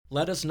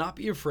Let us not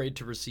be afraid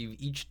to receive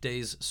each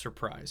day's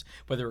surprise.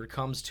 Whether it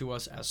comes to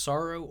us as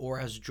sorrow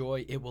or as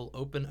joy, it will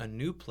open a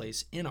new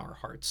place in our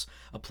hearts,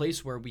 a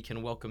place where we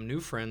can welcome new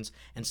friends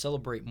and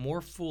celebrate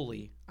more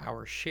fully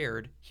our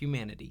shared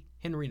humanity.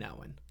 Henry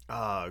Nouwen.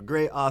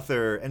 Great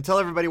author. And tell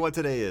everybody what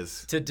today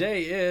is.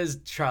 Today is,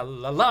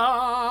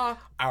 tra-la-la,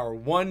 our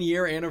 1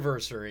 year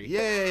anniversary.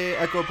 Yay!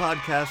 Echo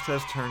Podcast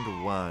has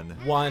turned one.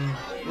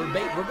 We're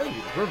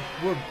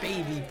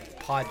baby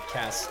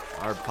podcasts.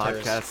 Our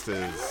podcast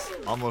is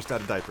almost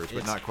out of diapers,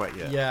 but not quite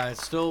yet. Yeah,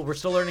 we're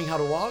still learning how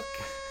to walk.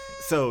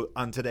 So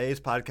on today's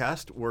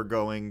podcast, we're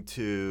going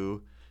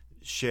to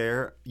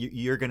share.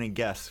 You're going to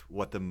guess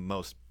what the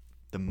most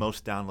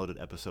downloaded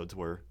episodes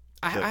were.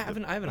 I have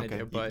an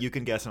idea, but you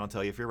can guess, and I'll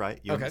tell you if you're right.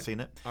 You haven't seen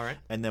it. All right.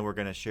 And then we're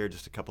going to share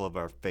just a couple of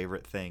our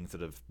favorite things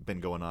that have been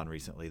going on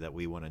recently that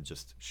we want to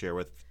just share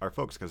with our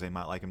folks because they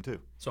might like them too.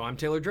 So I'm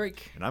Taylor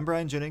Drake. And I'm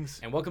Brian Jennings.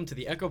 And welcome to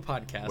the Echo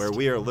Podcast, where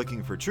we are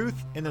looking for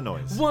truth in the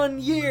noise.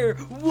 1 year!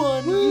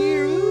 1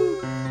 year!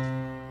 Ooh.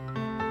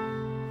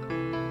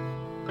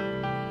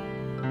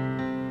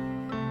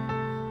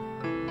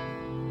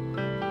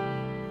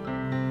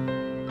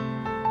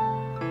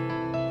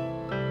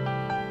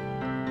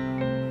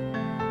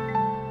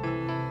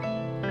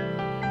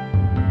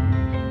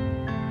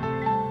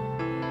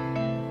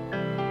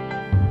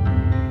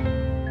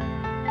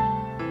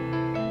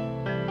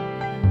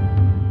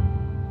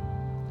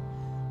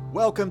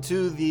 Welcome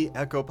to the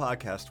Echo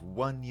Podcast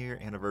 1 year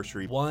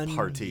anniversary party.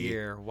 1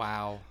 year,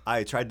 wow.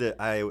 I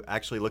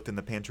actually looked in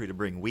the pantry to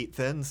bring Wheat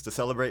Thins to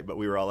celebrate, but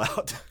we were all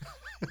out.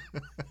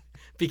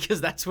 Because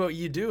that's what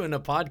you do in a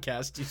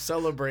podcast. You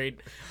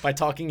celebrate by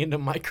talking into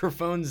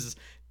microphones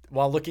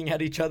while looking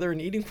at each other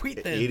and eating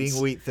Wheat Thins.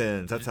 Eating Wheat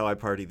Thins. That's how I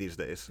party these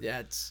days. Yeah,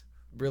 it's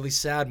really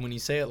sad when you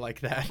say it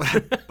like that.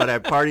 But I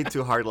partied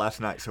too hard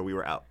last night, so we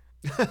were out.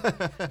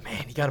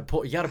 Man, you gotta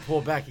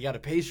pull back. You gotta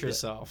pace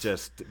yourself.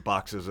 Just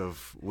boxes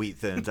of Wheat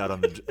Thins out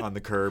on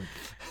the curb.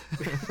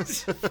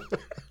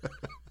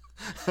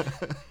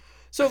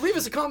 So leave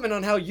us a comment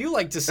on how you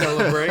like to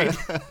celebrate,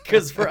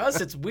 because for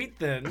us it's Wheat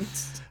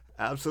Thins.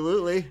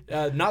 Absolutely.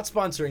 Not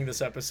sponsoring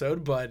this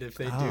episode, but if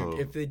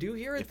they do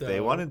hear it, if though,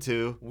 they wanted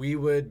to, we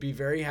would be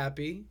very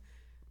happy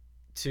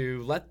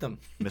to let them.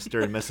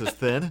 Mr. and Mrs.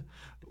 Thin,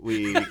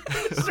 we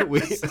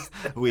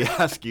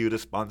ask you to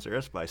sponsor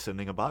us by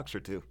sending a box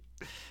or two,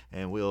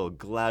 and we'll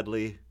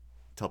gladly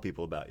tell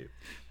people about you.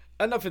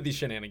 Enough of these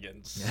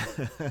shenanigans.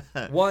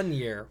 1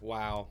 year,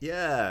 wow.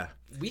 Yeah.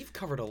 We've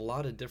covered a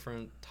lot of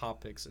different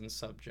topics and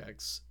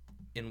subjects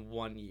in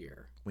 1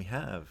 year. We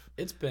have.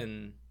 It's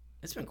been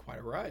quite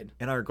a ride.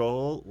 And our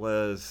goal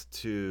was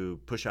to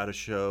push out a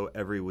show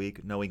every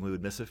week, knowing we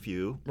would miss a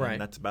few. Right.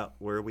 And that's about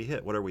where we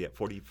hit. What are we at?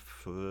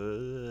 45?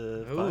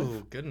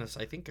 Oh goodness,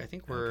 I think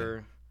we're.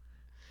 Okay.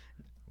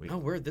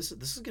 This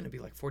is going to be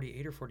like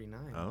 48 or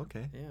 49. Oh,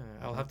 okay. Yeah,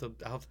 I'll have to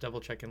double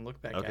check and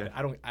look back okay.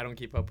 at it. I don't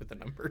keep up with the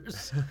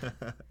numbers.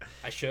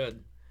 I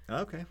should.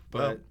 Okay.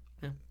 But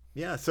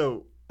yeah.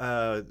 So,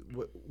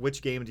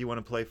 which game do you want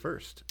to play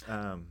first?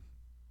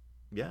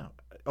 Yeah.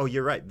 Oh,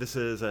 you're right. This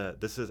is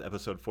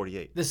episode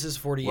 48. This is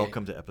 48.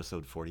 Welcome to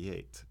episode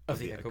 48 of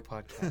the Echo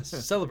Podcast,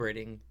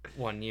 celebrating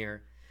 1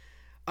 year.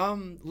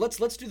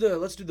 Let's do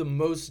the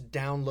most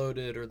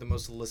downloaded or the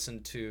most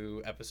listened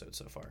to episode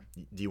so far.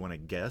 Do you want to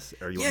guess,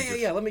 or you?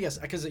 Yeah. Let me guess,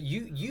 because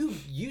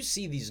you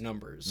see these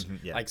numbers,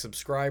 like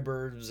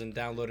subscribers and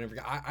download and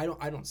everything.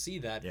 I don't see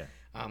that. Yeah.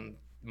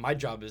 My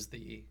job is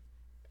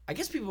I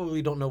guess people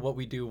really don't know what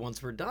we do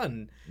once we're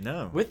done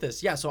with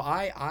this. Yeah, so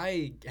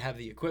I have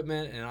the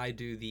equipment and I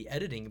do the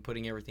editing and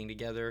putting everything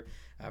together.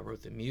 I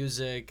wrote the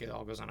music. It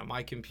all goes onto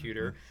my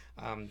computer.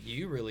 Mm-hmm.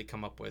 You really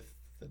come up with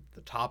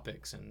the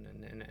topics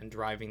and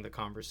driving the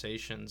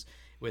conversations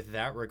with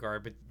that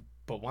regard.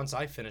 But once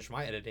I finish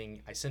my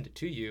editing, I send it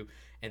to you,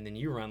 and then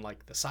you run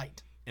like the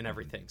site and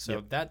everything.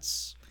 So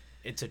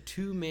it's a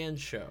two-man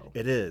show.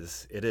 It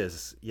is.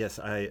 Yes,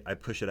 I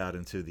push it out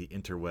into the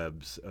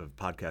interwebs of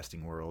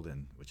podcasting world,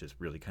 and which is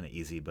really kind of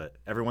easy. But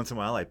every once in a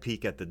while, I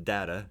peek at the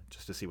data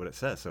just to see what it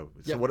says. So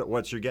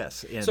what's your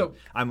guess? And so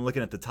I'm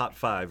looking at the top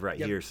 5 right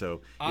here. So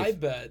I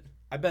bet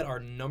our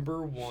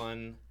number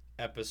 1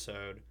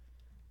 episode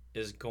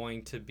is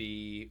going to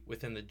be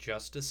within the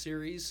justice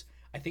series.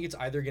 I think it's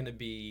either going to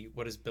be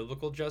what is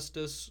biblical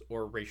justice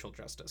or racial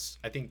justice.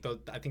 I think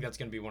that's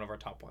going to be one of our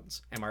top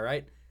ones. Am I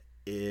right?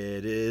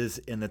 It is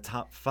in the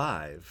top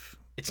 5.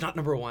 It's not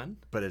number 1,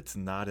 but it's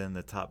not in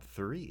the top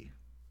 3.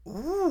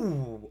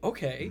 Ooh,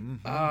 okay.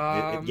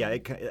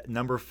 Mm-hmm.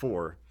 Number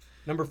 4.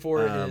 Number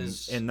 4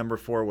 is, and number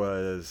 4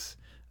 was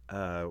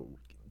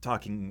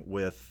talking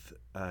with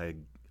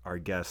our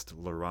guest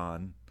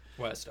Laron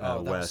West.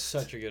 Oh, that was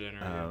such a good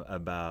interview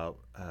about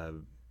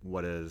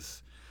what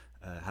is.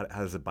 How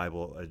does the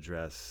Bible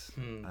address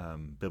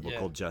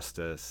biblical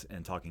justice,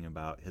 and talking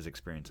about his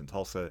experience in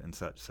Tulsa and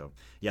such. So,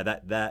 yeah,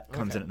 that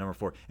comes in at number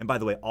 4. And by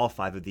the way, all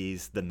 5 of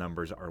these, the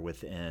numbers are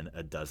within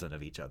a dozen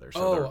of each other.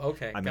 So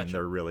okay. I mean,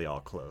 they're really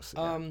all close.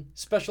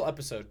 Special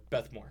episode,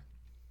 Beth Moore.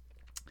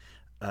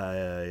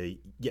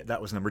 Yeah,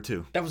 that was number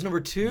 2. That was number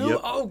 2?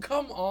 Yep. Oh,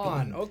 come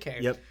on.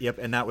 Okay. Yep.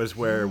 And that was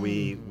where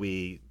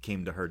we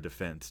came to her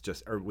defense.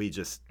 We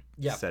just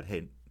said,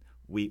 hey,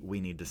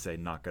 we need to say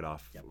knock it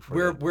off.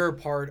 Yep. We're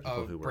part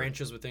of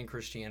branches within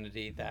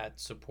Christianity that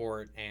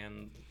support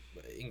and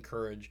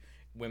encourage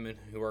women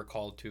who are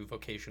called to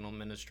vocational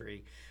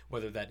ministry,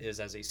 whether that is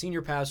as a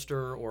senior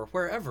pastor or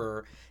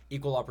wherever,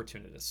 equal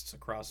opportunists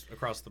across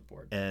the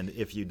board. And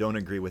if you don't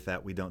agree with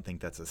that, we don't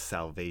think that's a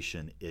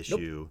salvation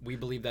issue. Nope. We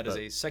believe that is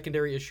a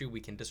secondary issue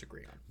we can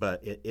disagree on.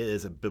 But it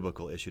is a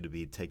biblical issue to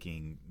be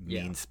taking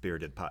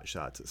mean-spirited pot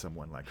shots at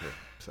someone like her.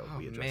 So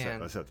we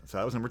address that. So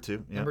that was number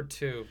 2. Yeah. Number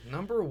 2.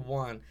 Number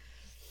 1.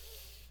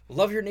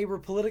 Love your neighbor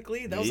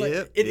politically. That was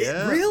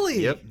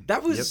really. Yep.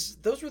 That was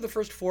those were the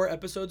first 4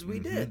 episodes we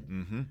did.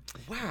 Mm-hmm.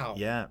 Wow.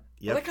 Yeah.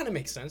 Well, that kind of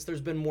makes sense. There's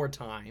been more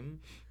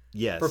time.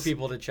 Yes. For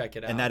people to check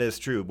it out. And that is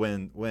true.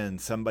 When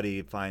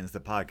somebody finds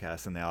the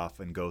podcast and they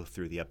often go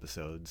through the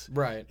episodes,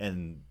 right?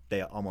 And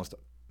they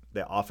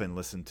often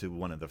listen to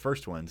one of the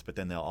first ones, but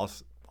then they'll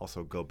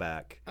also go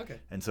back. Okay.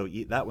 And so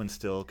that one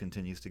still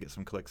continues to get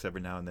some clicks every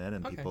now and then,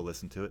 and people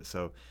listen to it.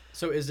 So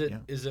is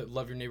it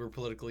Love Your Neighbor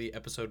Politically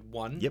episode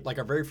 1? Yep. Like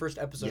our very first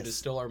episode is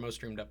still our most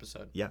streamed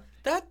episode. Yeah.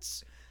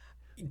 That's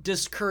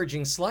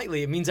discouraging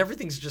slightly. It means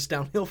everything's just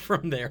downhill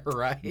from there,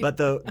 right? But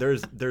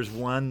there's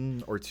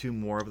 1 or 2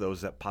 more of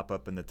those that pop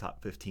up in the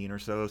top 15 or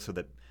so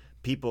that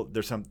people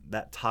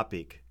that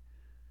topic.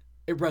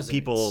 It resonates.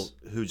 People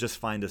who just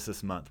find us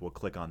this month will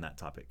click on that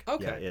topic.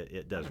 Okay. Yeah,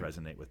 it does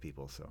resonate with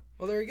people. So.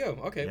 Well, there you go.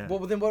 Okay. Yeah. Well,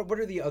 then what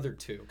are the other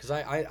 2? Because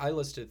I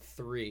listed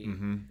 3.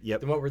 Mm-hmm.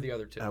 Yep. Then what were the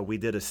other 2? We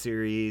did a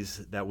series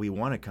that we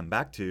want to come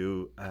back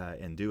to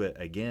and do it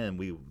again.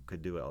 We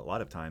could do it a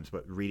lot of times,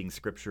 but reading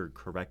Scripture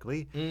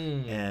correctly.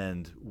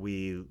 And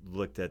we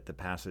looked at the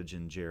passage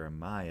in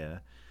Jeremiah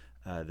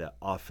that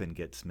often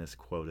gets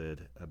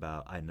misquoted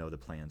about, I know the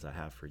plans I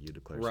have for you,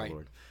 declares the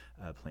Lord.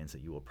 Plans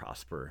that you will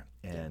prosper,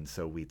 and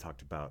so we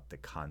talked about the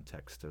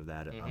context of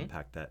that and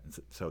unpacked that. And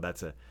so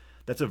that's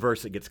a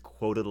verse that gets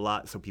quoted a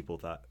lot. So people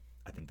thought,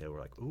 I think they were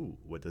like, "Ooh,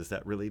 what does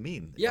that really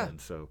mean?" Yeah. And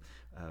so,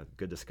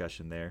 good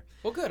discussion there.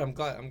 Well, good. I'm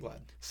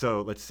glad.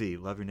 So let's see: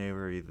 love your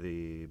neighbor,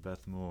 the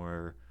Beth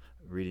Moore,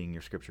 reading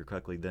your Scripture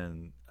correctly,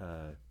 then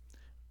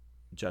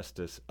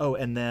justice. Oh,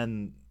 and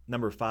then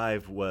number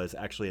 5 was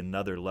actually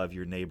another love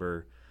your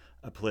neighbor.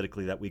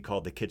 Politically, that we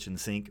called the kitchen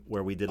sink,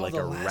 where we did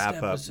a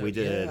wrap up. We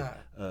did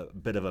a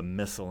bit of a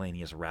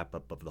miscellaneous wrap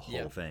up of the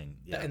whole thing.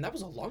 Yeah, and that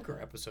was a longer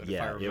episode. If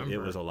I remember. It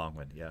was a long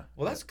one. Yeah.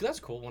 Well, that's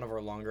cool. One of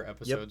our longer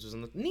episodes was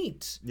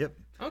neat. Yep.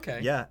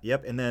 Okay. Yeah.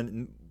 Yep. And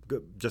then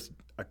just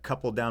a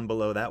couple down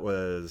below that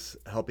was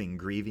helping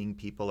grieving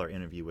people. Our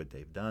interview with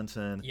Dave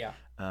Dunson. Yeah.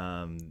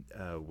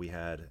 We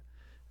had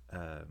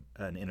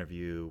an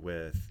interview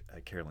with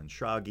Carolyn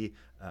Schrage.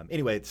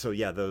 Anyway, so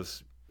yeah,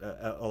 those.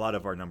 A lot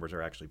of our numbers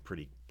are actually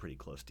pretty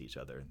close to each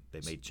other.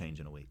 They may change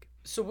in a week.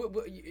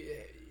 So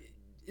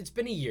it's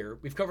been a year.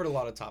 We've covered a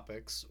lot of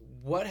topics.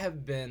 What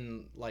have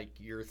been like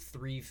your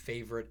 3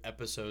 favorite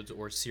episodes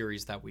or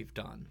series that we've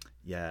done?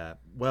 Yeah.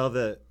 Well,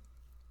 the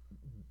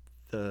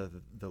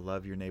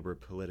love your neighbor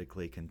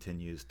politically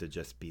continues to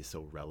just be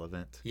so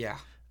relevant. Yeah.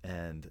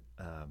 And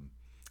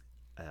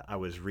I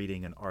was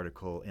reading an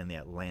article in The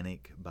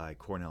Atlantic by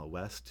Cornel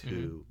West,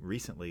 who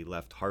recently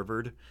left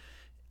Harvard.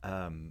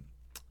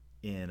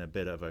 In a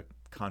bit of a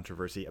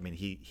controversy. I mean,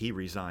 he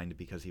resigned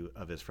because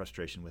of his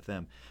frustration with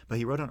them. But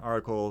he wrote an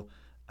article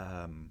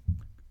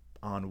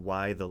on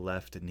why the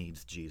left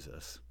needs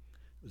Jesus.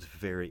 It was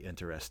very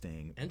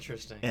interesting.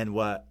 Interesting. And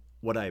what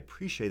I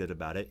appreciated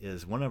about it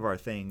is one of our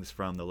things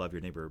from the Love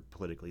Your Neighbor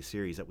Politically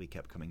series that we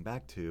kept coming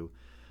back to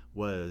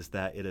was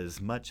that it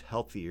is much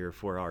healthier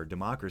for our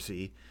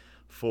democracy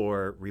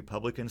for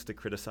Republicans to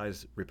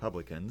criticize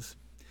Republicans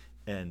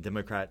and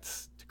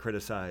Democrats to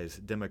criticize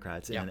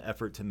Democrats in an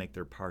effort to make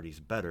their parties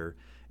better.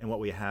 And what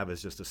we have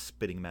is just a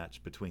spitting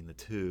match between the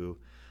two,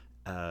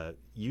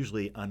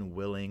 usually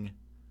unwilling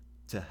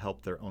to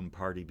help their own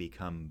party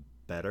become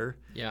better.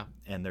 Yeah.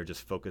 And they're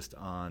just focused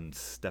on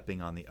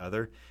stepping on the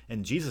other.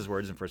 And Jesus'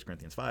 words in 1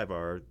 Corinthians 5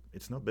 are,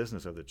 it's no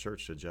business of the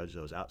church to judge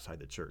those outside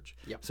the church.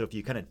 Yep. So if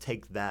you kind of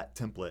take that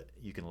template,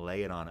 you can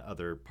lay it on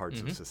other parts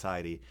of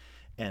society.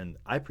 And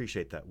I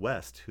appreciate that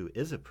West, who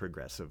is a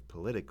progressive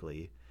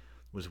politically,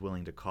 was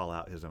willing to call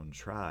out his own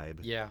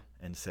tribe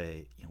and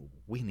say,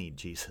 we need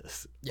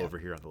Jesus over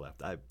here on the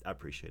left. I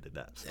appreciated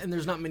that. So. And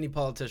there's not many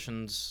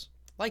politicians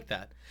like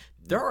that.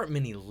 There aren't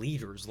many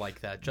leaders like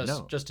that,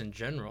 just in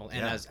general.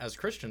 And as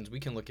Christians, we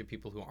can look at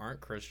people who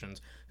aren't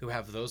Christians who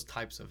have those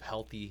types of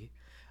healthy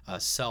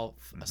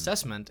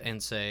self-assessment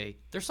and say,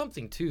 there's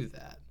something to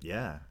that.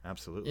 Yeah,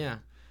 absolutely. Yeah.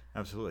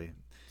 Absolutely.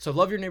 So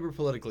Love Your Neighbor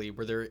Politically,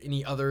 were there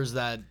any others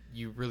that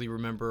you really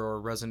remember or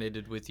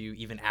resonated with you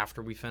even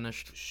after we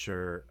finished?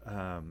 Sure.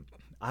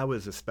 I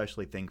was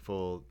especially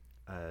thankful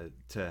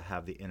to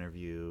have the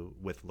interview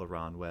with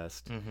LaRon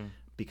West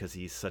because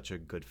he's such a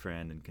good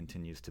friend and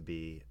continues to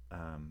be.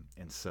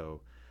 And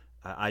so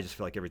I just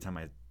feel like every time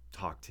I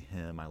talk to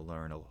him, I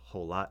learn a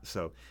whole lot.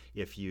 So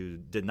if you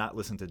did not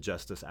listen to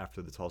Justice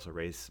after the Tulsa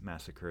Race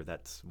Massacre,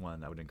 that's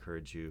one I would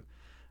encourage you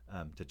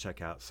to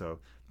check out. So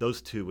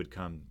those two would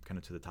come kind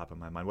of to the top of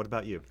my mind. What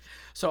about you?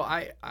 So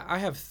I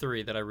have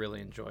three that I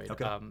really enjoyed.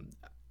 Okay.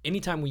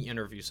 Anytime we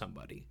interview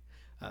somebody,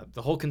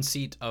 the whole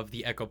conceit of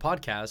the Echo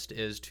podcast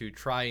is to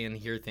try and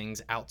hear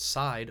things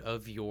outside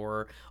of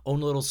your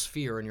own little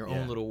sphere and your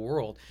own little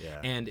world. Yeah.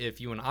 And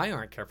if you and I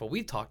aren't careful,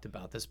 we've talked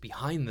about this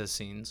behind the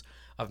scenes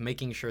of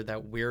making sure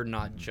that we're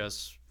not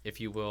just,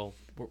 if you will,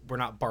 we're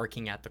not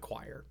barking at the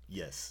choir.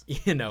 Yes.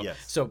 Yes.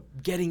 So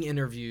getting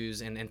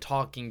interviews and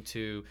talking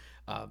to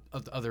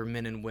other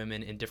men and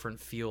women in different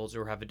fields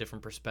or have a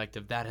different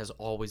perspective, that has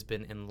always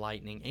been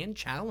enlightening and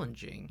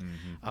challenging.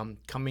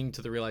 Coming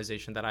to the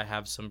realization that I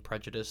have some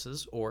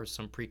prejudices or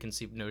some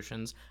preconceived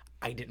notions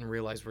I didn't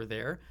realize were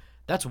there.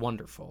 That's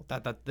wonderful.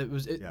 That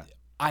was it. Yeah.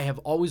 I have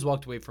always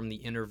walked away from the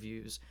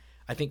interviews,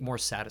 I think, more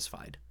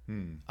satisfied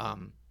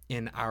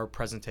in our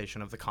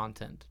presentation of the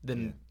content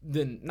than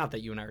not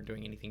that you and I are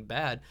doing anything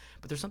bad,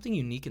 but there's something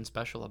unique and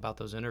special about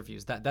those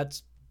interviews.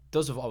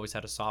 Those have always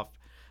had a soft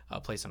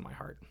place in my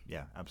heart.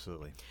 Yeah,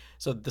 absolutely.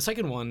 So the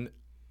second one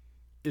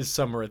is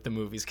Summer at the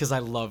Movies, because I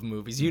love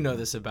movies. You know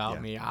this about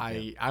me.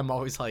 I'm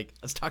always like,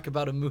 let's talk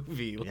about a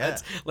movie.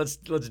 Let's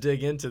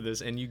dig into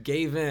this. And you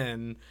gave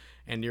in,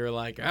 and you're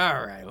like,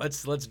 all right,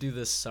 let's do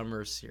this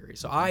summer series.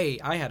 So I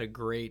had a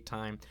great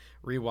time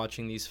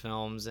rewatching these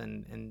films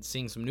and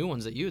seeing some new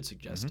ones that you had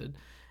suggested,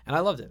 and I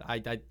loved it. I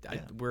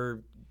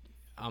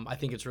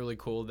think it's really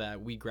cool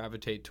that we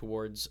gravitate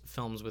towards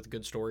films with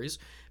good stories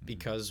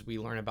because we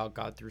learn about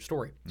God through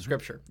story,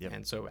 Scripture. Yep.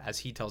 And so as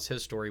he tells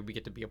his story, we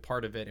get to be a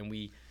part of it and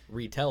we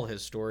retell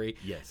his story.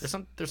 Yes.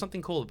 There's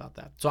something cool about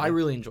that. So I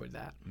really enjoyed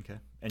that. Okay.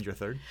 And your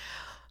third?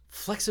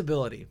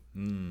 Flexibility.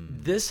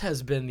 This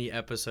has been the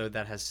episode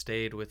that has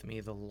stayed with me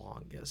the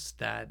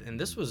longest. And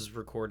this was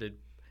recorded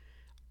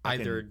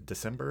either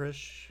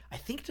December-ish? I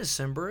think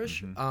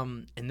December-ish.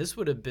 And this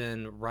would have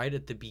been right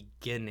at the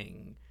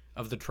beginning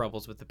of the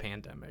troubles with the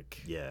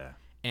pandemic. Yeah.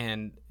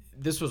 And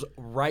this was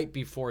right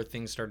before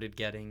things started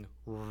getting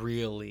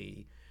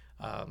really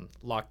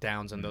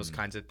lockdowns and those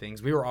kinds of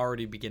things. We were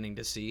already beginning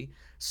to see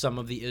some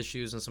of the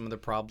issues and some of the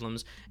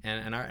problems.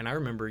 And I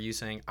remember you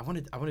saying, I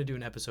want to do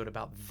an episode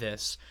about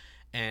this.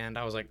 And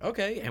I was like,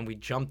 okay. And we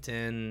jumped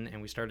in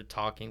and we started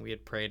talking. We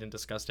had prayed and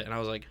discussed it. And I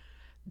was like,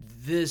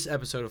 this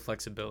episode of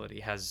Flexibility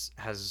has,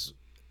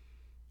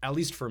 at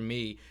least for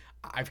me,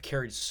 I've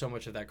carried so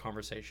much of that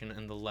conversation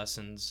and the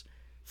lessons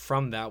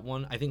from that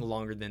one, I think,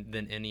 longer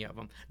than any of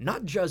them.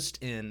 Not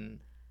just in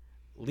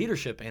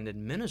leadership and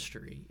in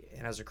ministry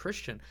and as a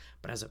Christian,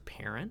 but as a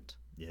parent,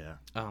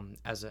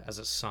 as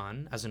a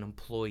son, as an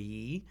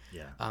employee,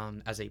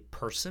 as a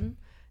person,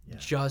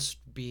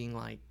 just being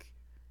like,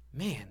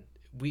 man,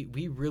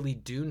 we really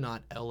do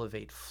not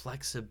elevate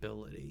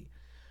flexibility,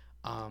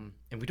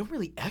 and we don't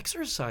really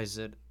exercise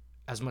it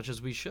as much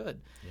as we should.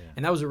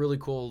 And that was a really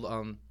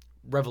cool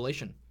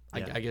revelation.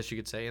 I guess you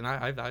could say, and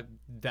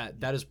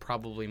that is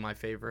probably my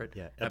favorite.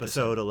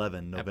 Episode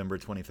 11, November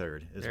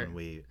 23rd is when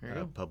we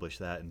published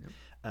that, and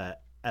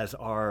as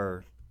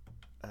our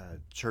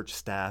church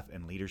staff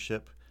and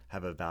leadership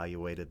have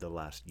evaluated the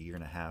last year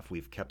and a half,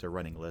 we've kept a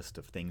running list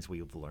of things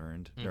we've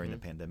learned during the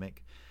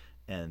pandemic,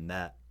 and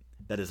that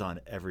is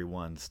on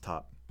everyone's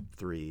top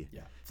 3.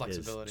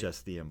 Flexibility is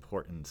just the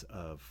importance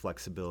of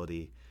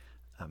flexibility,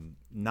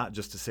 not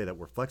just to say that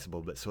we're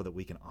flexible, but so that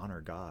we can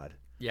honor God.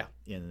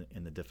 In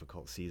the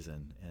difficult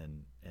season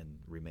and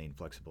remain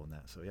flexible in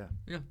that. So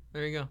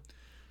there you go.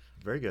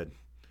 Very good.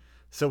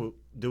 So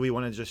do we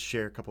want to just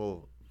share a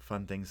couple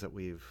fun things that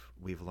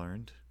we've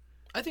learned?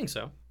 I think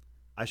so.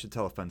 I should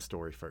tell a fun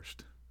story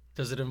first.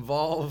 Does it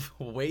involve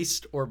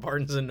Waste or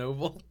Barnes and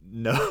Noble?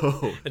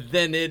 No.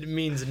 Then it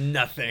means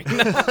nothing.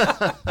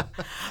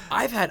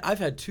 I've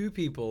had 2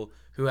 people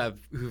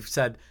who've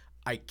said,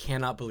 I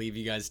cannot believe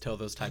you guys tell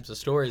those types of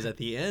stories at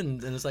the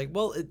end, and it's like,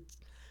 well,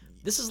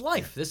 this is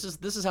life. This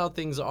is how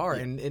things are.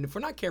 And if we're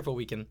not careful,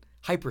 we can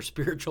hyper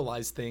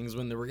spiritualize things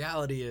when the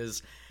reality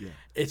is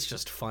it's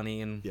just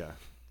funny and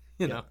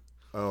you know.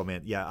 Oh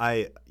man.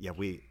 I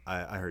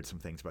heard some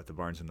things about the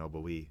Barnes and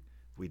Noble. We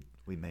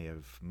may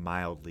have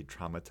mildly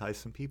traumatized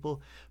some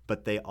people,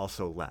 but they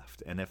also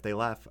left. And if they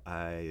left,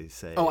 I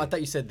say... Oh, I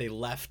thought you said they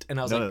left. And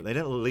I was like... No, they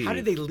didn't leave. How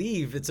did they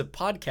leave? It's a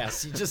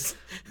podcast. You just...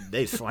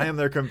 They slammed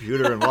their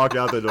computer and walked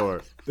out the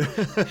door.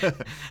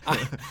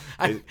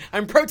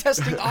 I'm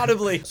protesting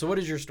audibly. So what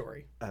is your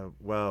story?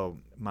 Well,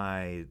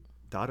 my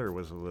daughter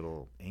was a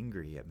little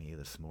angry at me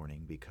this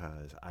morning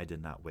because I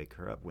did not wake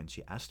her up when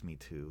she asked me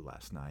to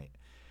last night.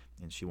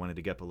 And she wanted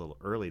to get up a little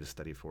early to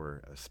study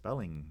for a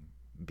spelling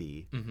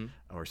bee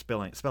or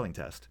spelling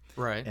test.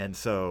 Right. And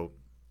so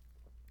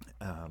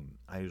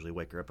I usually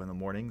wake her up in the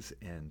mornings,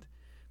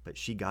 but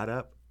she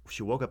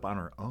woke up on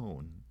her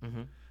own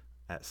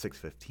at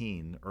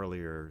 6:15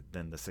 earlier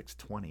than the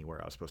 6:20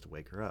 where I was supposed to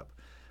wake her up.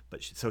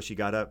 But she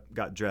got up,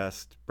 got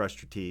dressed, brushed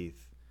her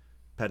teeth,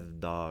 petted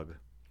the dog,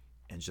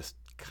 and just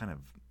kind of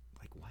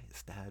like,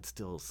 is Dad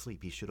still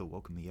asleep? He should have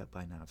woken me up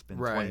by now. It's been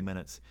 20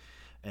 minutes.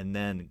 And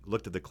then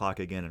looked at the clock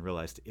again and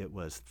realized it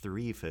was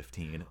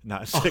 3:15,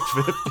 not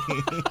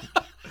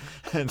 6:15.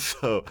 And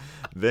so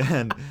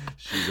then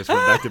she just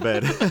went back to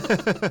bed.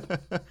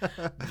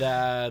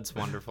 That's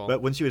wonderful.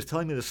 But when she was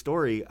telling me the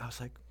story, I was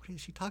like, what is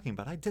she talking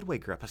about? I did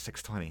wake her up at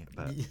 6:20.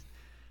 But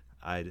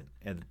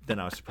and then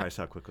I was surprised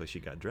how quickly she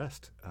got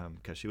dressed,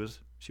 because she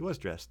was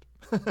dressed.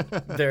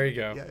 There you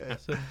go. Yeah.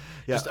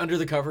 Just under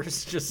the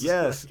covers. Just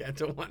yes. Like, I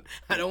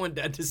don't want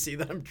Dad to see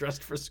that I'm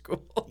dressed for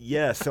school.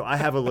 Yeah. So I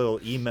have a little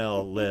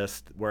email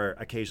list where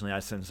occasionally I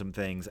send some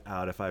things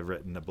out if I've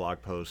written a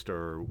blog post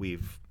or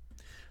we've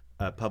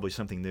published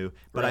something new.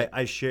 But right.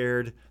 I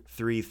shared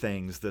 3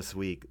 things this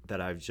week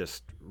that I've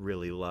just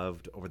really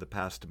loved over the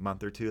past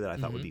month or 2 that I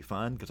thought would be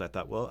fun, because I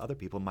thought, well, other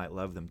people might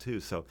love them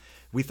too. So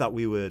we thought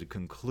we would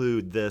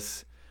conclude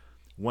this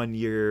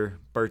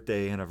 1-year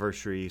birthday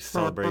anniversary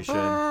celebration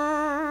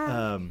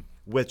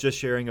with just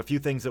sharing a few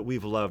things that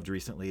we've loved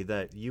recently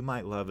that you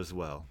might love as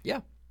well.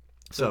 Yeah.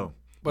 So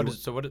what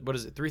is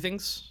it? 3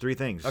 things? 3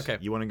 things. Okay.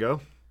 You want to go?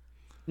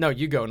 No,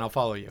 you go and I'll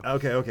follow you.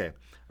 Okay.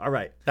 All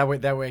right.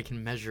 That way I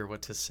can measure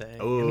what to say.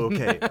 Oh,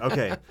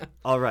 okay.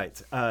 All right.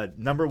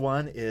 Number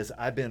 1 is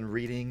I've been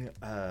reading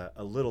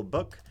a little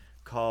book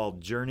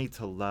called Journey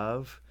to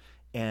Love,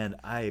 and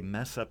I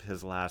mess up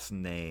his last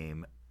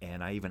name,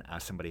 and I even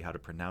asked somebody how to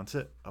pronounce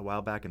it a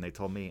while back, and they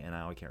told me, and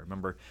now I can't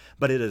remember.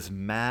 But it is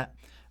Matt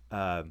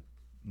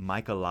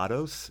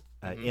Michaelatos,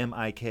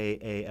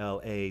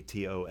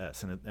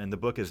 Michaelatos, and the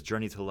book is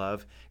Journey to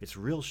Love. It's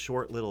real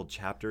short little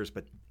chapters,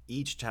 but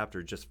each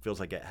chapter just feels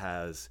like it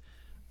has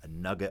a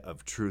nugget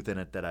of truth in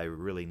it that I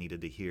really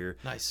needed to hear.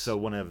 Nice. So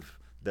one of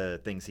the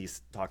things he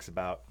talks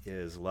about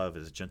is love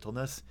is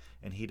gentleness,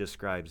 and he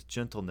describes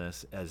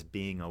gentleness as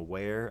being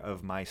aware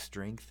of my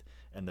strength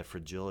and the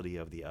fragility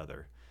of the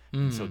other.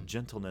 And so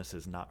gentleness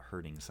is not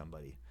hurting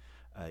somebody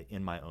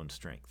in my own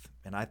strength.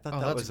 And I thought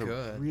that was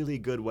a really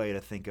good way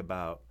to think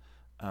about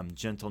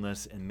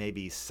gentleness, and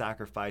maybe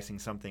sacrificing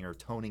something or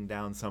toning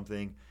down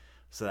something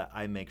so that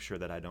I make sure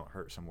that I don't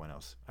hurt someone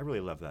else. I really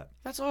love that.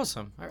 That's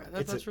awesome. All right,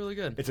 that's really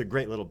good. It's a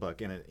great little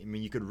book. And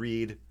you could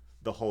read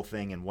the whole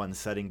thing in one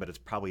setting, but it's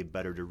probably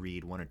better to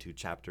read 1 or 2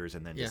 chapters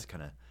and then just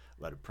kind of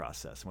let it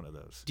process one of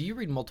those. Do you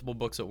read multiple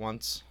books at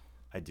once?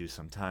 I do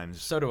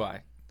sometimes. So do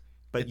I.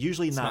 But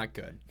usually it's not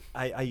good.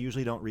 I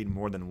usually don't read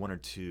more than 1 or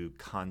 2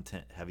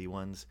 content-heavy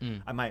ones.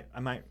 I might.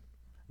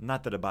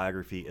 Not that a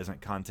biography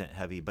isn't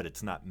content-heavy, but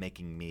it's not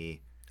making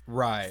me.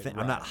 Right.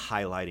 I'm not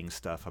highlighting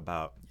stuff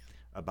about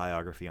a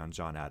biography on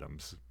John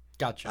Adams.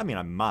 Gotcha. I mean,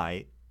 I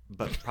might,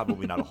 but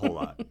probably not a whole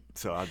lot.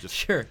 So I'll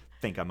just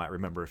think I might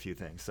remember a few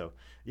things. So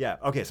yeah.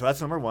 Okay. So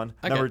that's number 1.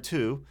 Okay. Number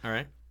 2. All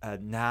right.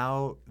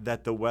 Now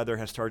that the weather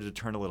has started to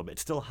turn a little bit,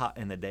 it's still hot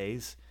in the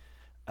days.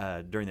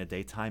 During the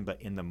daytime,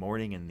 but in the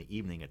morning and the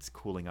evening, it's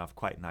cooling off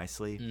quite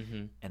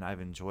nicely. And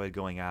I've enjoyed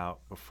going out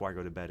before I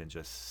go to bed and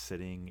just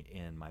sitting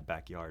in my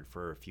backyard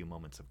for a few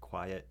moments of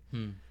quiet.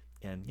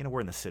 And, we're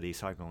in the city,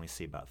 so I can only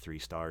see about 3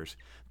 stars.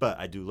 But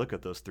I do look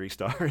at those 3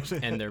 stars.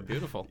 And they're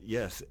beautiful.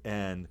 Yes.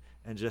 And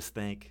just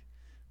think,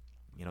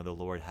 the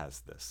Lord has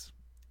this.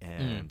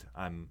 And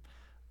I'm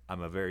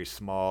a very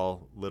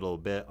small little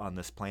bit on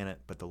this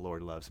planet, but the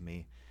Lord loves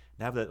me.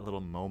 And have that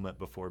little moment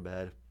before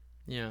bed.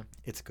 Yeah.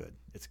 It's good.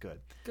 It's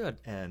good. Good.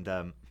 And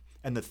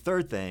the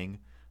third thing,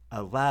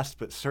 last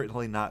but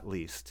certainly not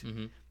least,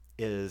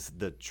 is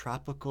the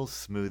Tropical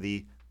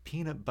Smoothie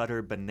Peanut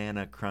Butter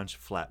Banana Crunch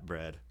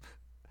Flatbread.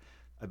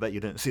 I bet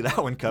you didn't see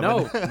that one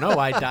coming. No,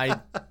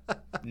 I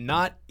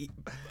not.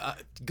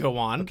 Go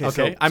on. Okay,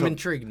 so I'm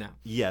intrigued now.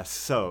 Yes,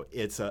 so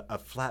it's a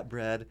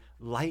flatbread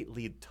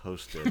lightly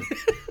toasted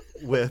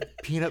with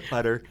peanut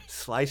butter,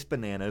 sliced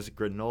bananas,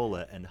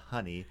 granola, and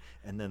honey,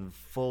 and then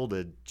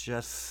folded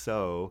just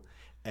so,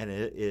 and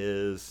it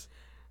is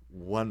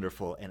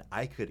wonderful. And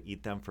I could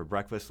eat them for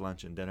breakfast,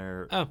 lunch, and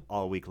dinner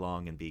all week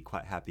long and be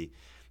quite happy.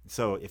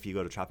 So if you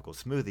go to Tropical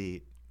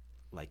Smoothie,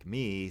 like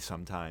me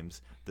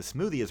sometimes, the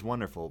smoothie is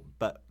wonderful,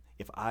 but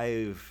if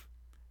I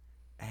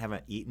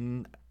haven't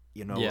eaten,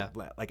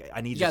 like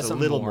I need just a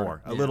little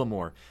more.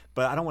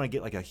 But I don't want to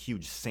get like a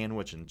huge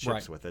sandwich and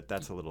chips with it.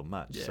 That's a little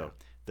much. Yeah. So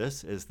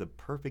this is the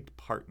perfect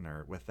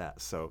partner with that.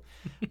 So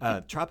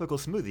Tropical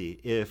Smoothie,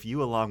 if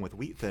you along with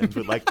Wheat Thins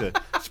would like to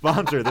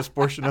sponsor this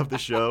portion of the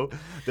show,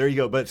 there you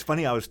go. But it's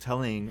funny, I was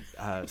telling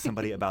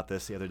somebody about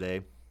this the other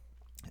day,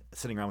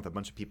 sitting around with a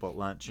bunch of people at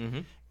lunch,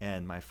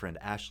 and my friend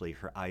Ashley,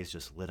 her eyes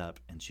just lit up,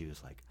 and she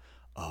was like,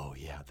 "Oh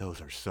yeah,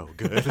 those are so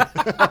good."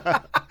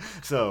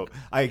 So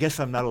I guess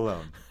I'm not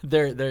alone.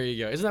 There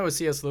you go. Isn't that what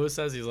C.S. Lewis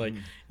says? He's like,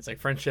 it's like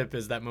friendship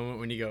is that moment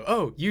when you go,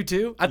 "Oh, you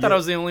too? I thought I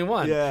was the only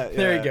one." Yeah.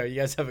 There you go. You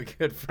guys have a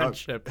good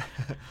friendship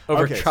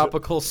over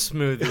Tropical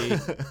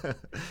Smoothie.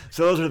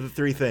 So those are the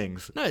 3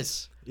 things.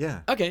 Nice.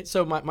 Yeah. Okay,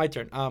 so my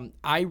turn.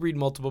 I read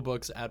multiple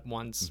books at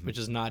once, which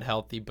is not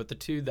healthy, but the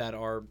 2 that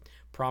are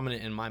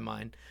prominent in my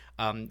mind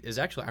is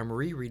actually I'm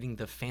rereading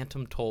The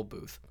Phantom Toll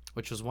Booth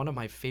which was one of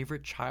my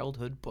favorite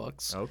childhood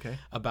books. Okay.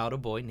 About a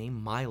boy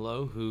named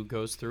Milo who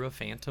goes through a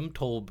phantom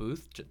toll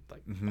booth,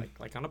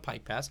 like on a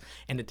Pike Pass,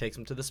 and it takes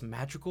him to this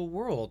magical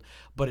world.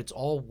 But it's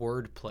all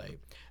wordplay.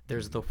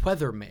 There's the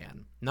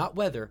weatherman, not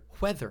weather.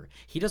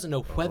 He doesn't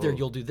know whether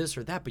you'll do this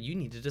or that, but you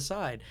need to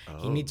decide.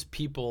 He needs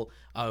people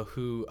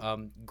who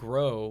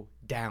grow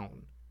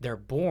down. They're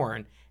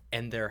born,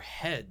 and their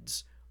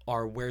heads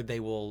are where they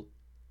will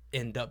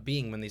end up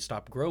being when they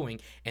stop growing,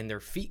 and their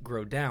feet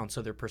grow down,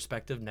 so their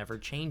perspective never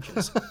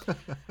changes.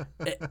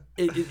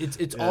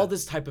 It's all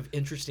this type of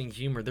interesting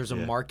humor. There's a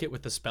market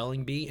with the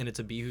spelling bee, and it's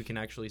a bee who can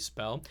actually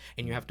spell,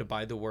 and you have to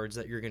buy the words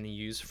that you're going to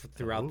use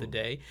throughout the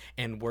day,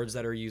 and words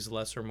that are used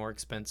less are more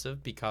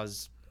expensive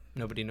because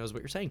nobody knows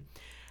what you're saying.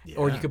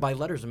 Or you could buy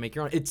letters and make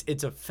your own.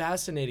 It's a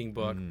fascinating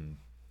book.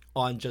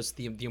 On just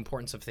the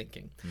importance of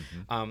thinking,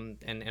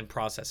 and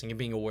processing and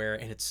being aware,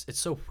 and it's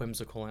so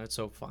whimsical and it's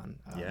so fun.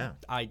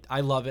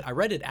 I love it. I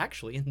read it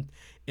actually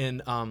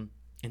in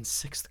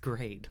 6th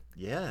grade.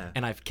 Yeah,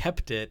 and I've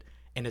kept it,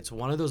 and it's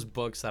one of those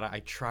books that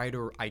I try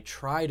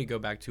to go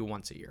back to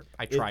once a year.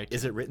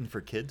 Is it written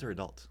for kids or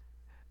adults?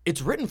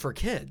 It's written for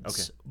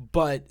kids,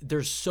 but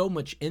there's so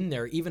much in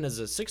there. Even as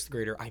a 6th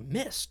grader, I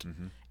missed,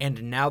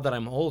 and now that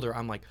I'm older,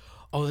 I'm like,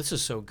 oh, this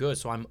is so good.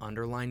 So I'm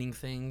underlining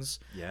things.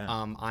 Yeah.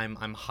 I'm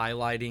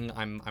highlighting.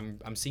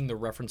 I'm seeing the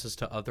references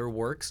to other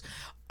works.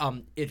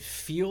 It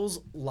feels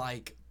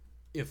like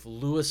if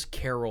Lewis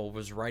Carroll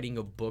was writing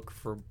a book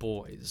for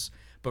boys,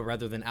 but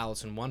rather than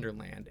Alice in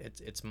Wonderland,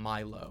 it's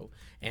Milo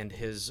and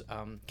his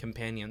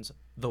companions,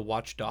 the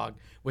Watchdog,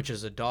 which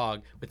is a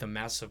dog with a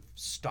massive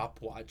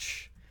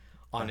stopwatch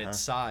on its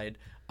side,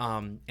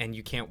 and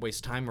you can't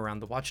waste time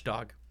around the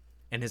Watchdog,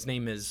 and his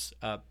name is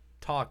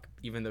Talk,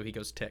 even though he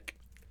goes Tick.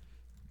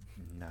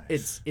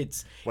 Nice.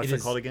 What's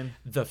it called again?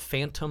 The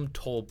Phantom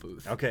Toll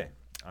Booth. Okay.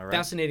 All right.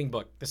 Fascinating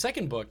book. The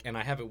second book, and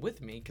I have it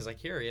with me because I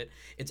carry it,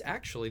 it's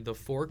actually The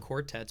Four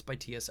Quartets by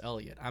T.S.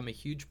 Eliot. I'm a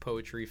huge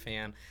poetry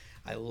fan.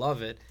 I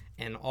love it.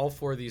 And all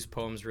 4 of these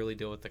poems really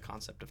deal with the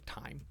concept of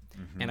time.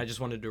 And I just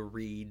wanted to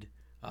read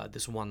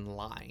this one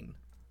line,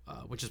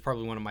 which is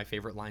probably one of my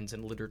favorite lines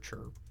in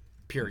literature,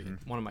 period.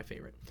 One of my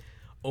favorite.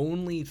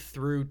 Only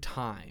through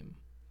time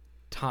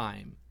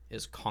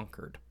is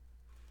conquered.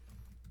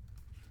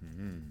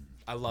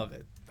 I love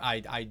it.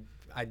 I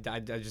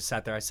just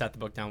sat there. I sat the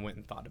book down, went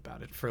and thought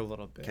about it for a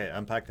little bit. Okay,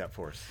 unpack that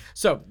for us.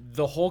 So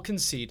the whole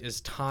conceit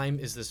is time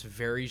is this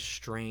very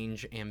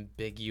strange,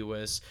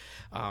 ambiguous,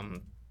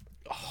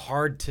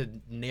 hard to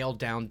nail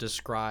down,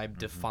 describe,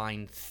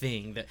 define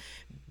thing that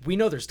we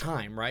know there's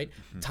time, right?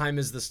 Time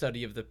is the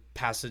study of the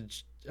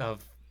passage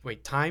of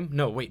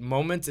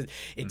moments.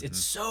 It's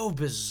so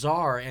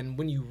bizarre. And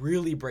when you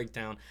really break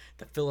down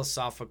the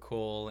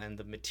philosophical and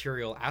the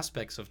material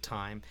aspects of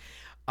time,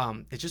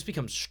 it just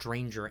becomes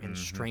stranger and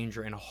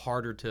stranger and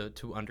harder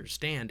to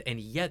understand. And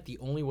yet the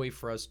only way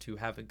for us to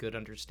have a good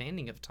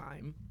understanding of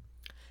time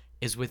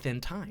is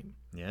within time.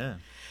 Yeah.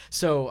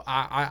 So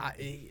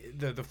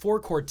the Four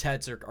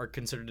Quartets are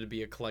considered to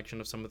be a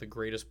collection of some of the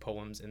greatest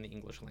poems in the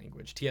English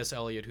language. T.S.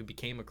 Eliot, who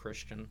became a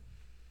Christian,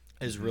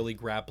 is really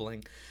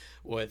grappling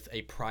with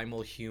a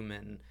primal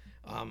human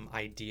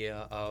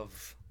idea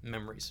of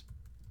memories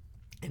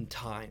and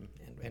time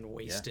and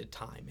wasted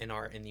time and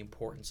the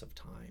importance of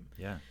time.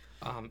 Yeah.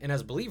 And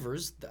as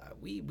believers,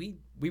 we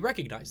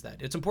recognize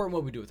that it's important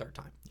what we do with our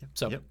time.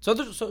 Yep. So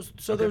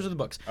those are the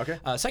books. Okay.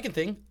 Second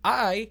thing,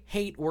 I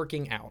hate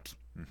working out.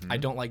 I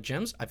don't like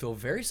gyms. I feel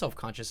very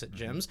self-conscious at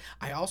gyms.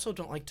 I also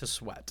don't like to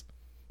sweat.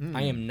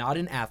 I am not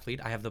an athlete.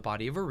 I have the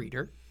body of a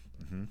reader.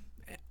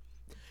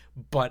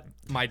 But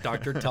my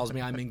doctor tells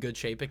me I'm in good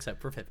shape except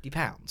for 50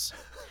 pounds.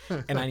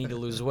 And I need to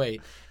lose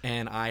weight.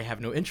 And I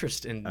have no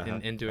interest in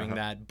doing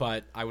that.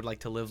 But I would like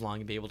to live long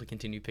and be able to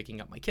continue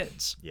picking up my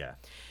kids. Yeah.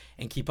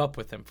 And keep up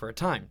with them for a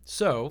time.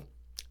 So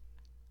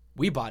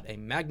we bought a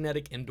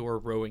magnetic indoor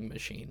rowing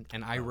machine,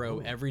 and I row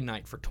every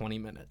night for 20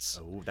 minutes.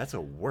 Oh, that's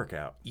a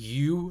workout.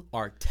 You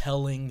are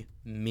telling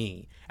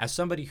me, as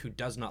somebody who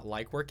does not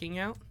like working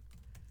out,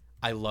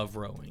 I love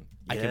rowing.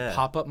 Yeah. I can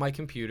pop up my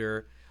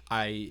computer.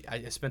 I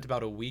spent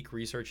about a week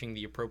researching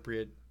the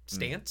appropriate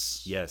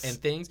stance and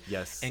things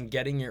and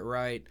getting it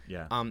right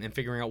and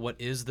figuring out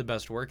what is the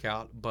best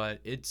workout.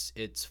 But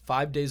it's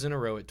 5 days in a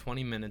row at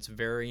 20 minutes,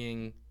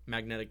 varying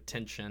magnetic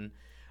tension,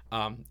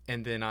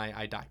 and then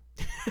I die.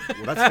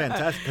 Well, that's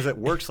fantastic because it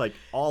works like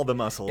all the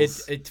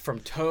muscles. It's from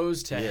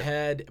toes to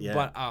head,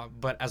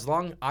 but as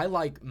long I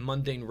like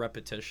mundane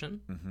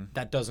repetition,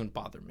 that doesn't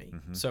bother me.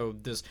 So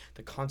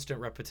the constant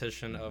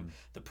repetition of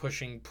the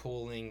pushing,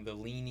 pulling, the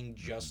leaning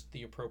just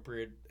the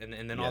appropriate,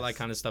 and then all that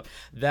kind of stuff.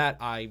 That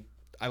I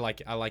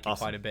like it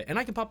quite a bit, and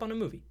I can pop on a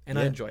movie and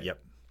I enjoy it. Yep,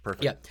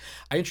 perfect. Yeah,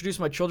 I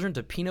introduced my children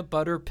to peanut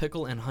butter,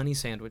 pickle, and honey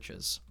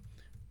sandwiches.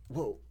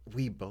 Whoa,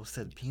 we both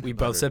said peanut butter. We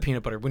both said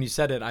peanut butter. When you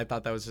said it, I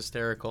thought that was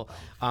hysterical.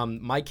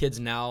 My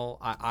kids now,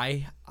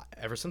 I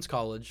ever since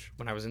college,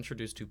 when I was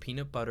introduced to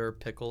peanut butter,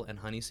 pickle, and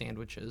honey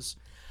sandwiches,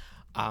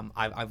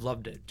 I've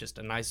loved it. Just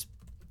a nice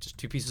just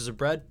 2 pieces of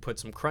bread, put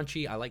some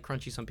crunchy, I like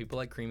crunchy, some people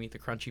like creamy, the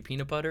crunchy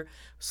peanut butter,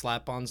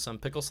 slap on some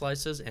pickle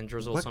slices, and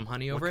drizzle some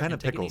honey over it. What kind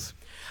of pickles?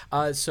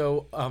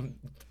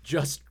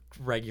 Just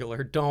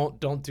regular.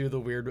 Don't do the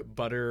weird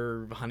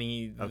butter,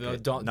 honey.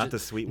 Okay. Not the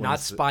sweet ones. Not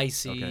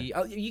spicy.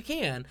 Okay. You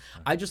can.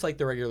 I just like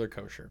the regular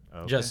kosher.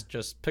 Okay.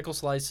 Just pickle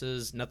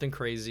slices, nothing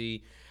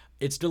crazy.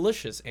 It's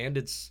delicious, and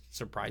it's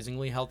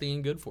surprisingly healthy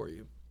and good for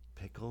you.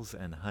 Pickles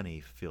and honey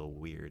feel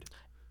weird.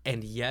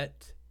 And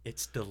yet,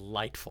 it's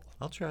delightful.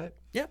 I'll try it.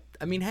 Yeah.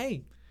 I mean,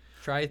 hey,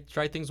 try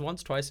things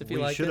once, twice if you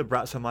like it. We should have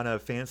brought some on a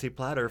fancy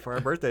platter for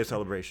our birthday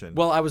celebration.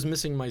 Well, I was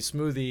missing my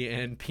smoothie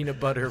and peanut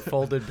butter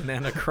folded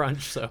banana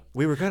crunch, so.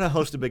 We were going to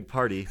host a big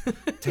party.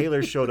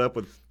 Taylor showed up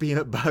with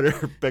peanut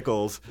butter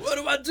pickles. What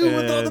do I do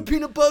with all the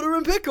peanut butter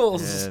and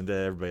pickles? And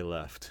everybody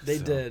left. They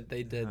did.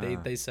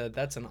 They said,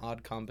 that's an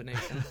odd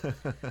combination.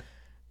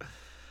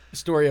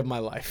 Story of my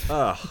life.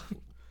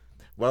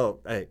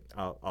 Well, hey,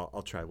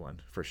 I'll try one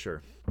for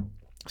sure.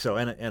 So,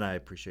 and I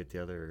appreciate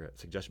the other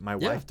suggestion. My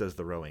wife does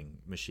the rowing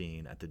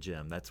machine at the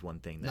gym. That's one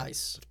thing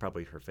that's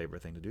probably her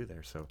favorite thing to do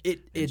there. So,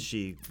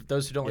 she for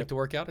those who don't like to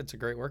work out, it's a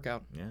great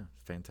workout. Yeah,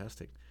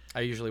 fantastic.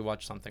 I usually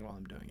watch something while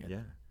I'm doing it.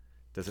 Yeah.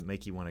 Does it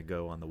make you want to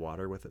go on the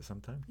water with it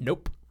sometime?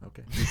 Nope.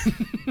 Okay.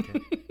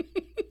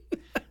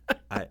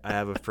 I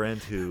have a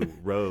friend who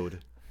rowed,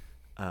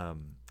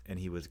 and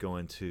he was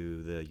going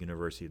to the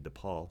University of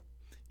DePaul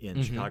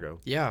in Chicago.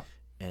 Yeah.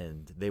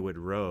 And they would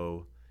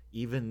row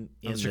even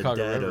in the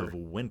dead of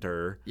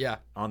winter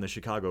on the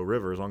Chicago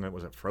River, as long as it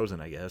wasn't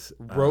frozen, I guess.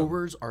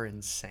 Rowers are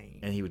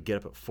insane. And he would get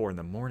up at 4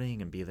 a.m.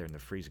 and be there in the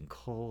freezing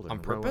cold. On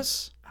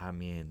purpose? I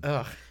mean,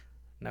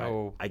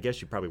 no. I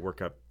guess you probably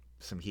work up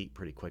some heat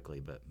pretty quickly,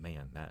 but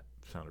man, that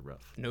sounded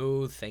rough.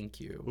 No,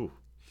 thank you. Ooh.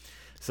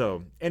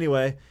 So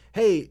anyway,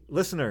 hey,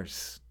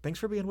 listeners, thanks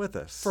for being with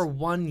us. For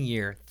 1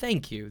 year.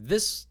 Thank you.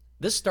 This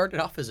started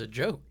off as a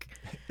joke.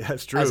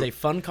 That's true. As a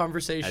fun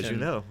conversation. As you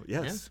know,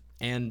 yes.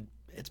 Yeah. And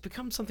it's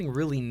become something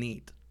really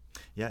neat.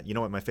 Yeah, you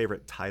know what my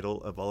favorite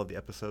title of all of the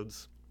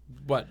episodes?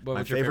 What my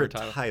was your favorite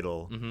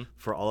title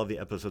for all of the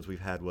episodes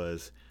we've had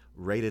was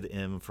Rated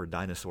M for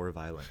Dinosaur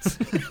Violence.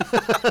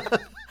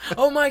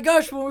 Oh my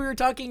gosh, when we were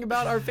talking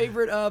about our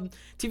favorite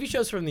TV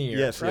shows from the year,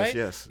 yes, right?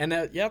 Yes. And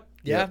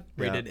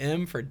Rated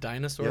M for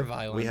Dinosaur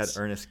Violence. We had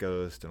Ernest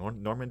Goes to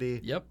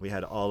Normandy. Yep. We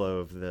had all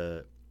of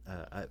the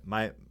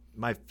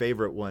my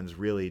favorite ones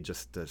really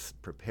just to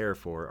prepare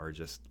for are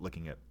just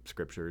looking at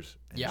scriptures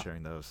and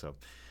sharing those. So,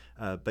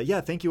 but yeah,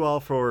 thank you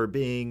all for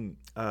being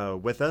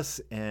with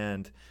us,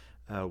 and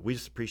we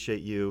just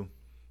appreciate you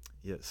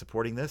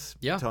supporting this,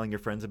 telling your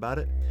friends about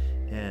it,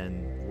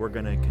 and we're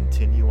going to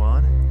continue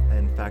on.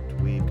 In fact,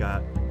 we've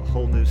got a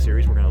whole new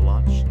series we're going to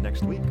launch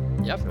next week.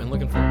 Yep, so. And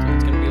looking forward to it.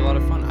 It's going to be a lot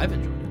of fun. I've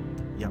enjoyed it.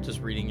 Yep.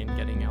 Just reading and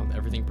getting out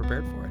everything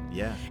prepared for it.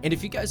 Yeah. And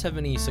if you guys have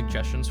any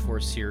suggestions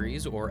for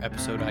series or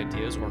episode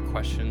ideas or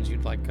questions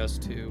you'd like us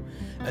to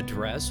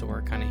address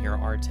or kind of hear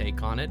our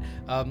take on it,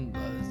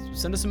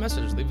 send us a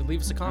message.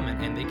 Leave us a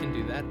comment, and they can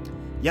do that.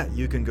 Yeah,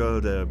 you can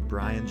go to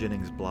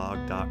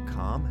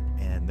brianjenningsblog.com,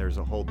 and there's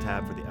a whole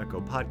tab for the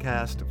Echo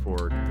Podcast.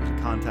 There's a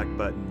contact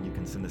button. You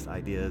can send us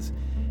ideas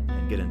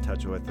and get in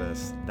touch with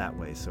us that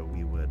way. So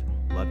we would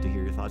love to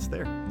hear your thoughts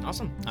there.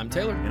 Awesome. I'm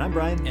Taylor. And I'm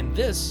Brian. And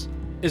this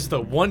is the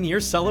 1 year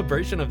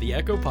celebration of the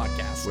Echo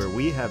Podcast, where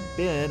we have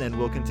been and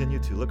will continue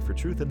to look for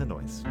truth in the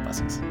noise.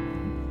 Blessings.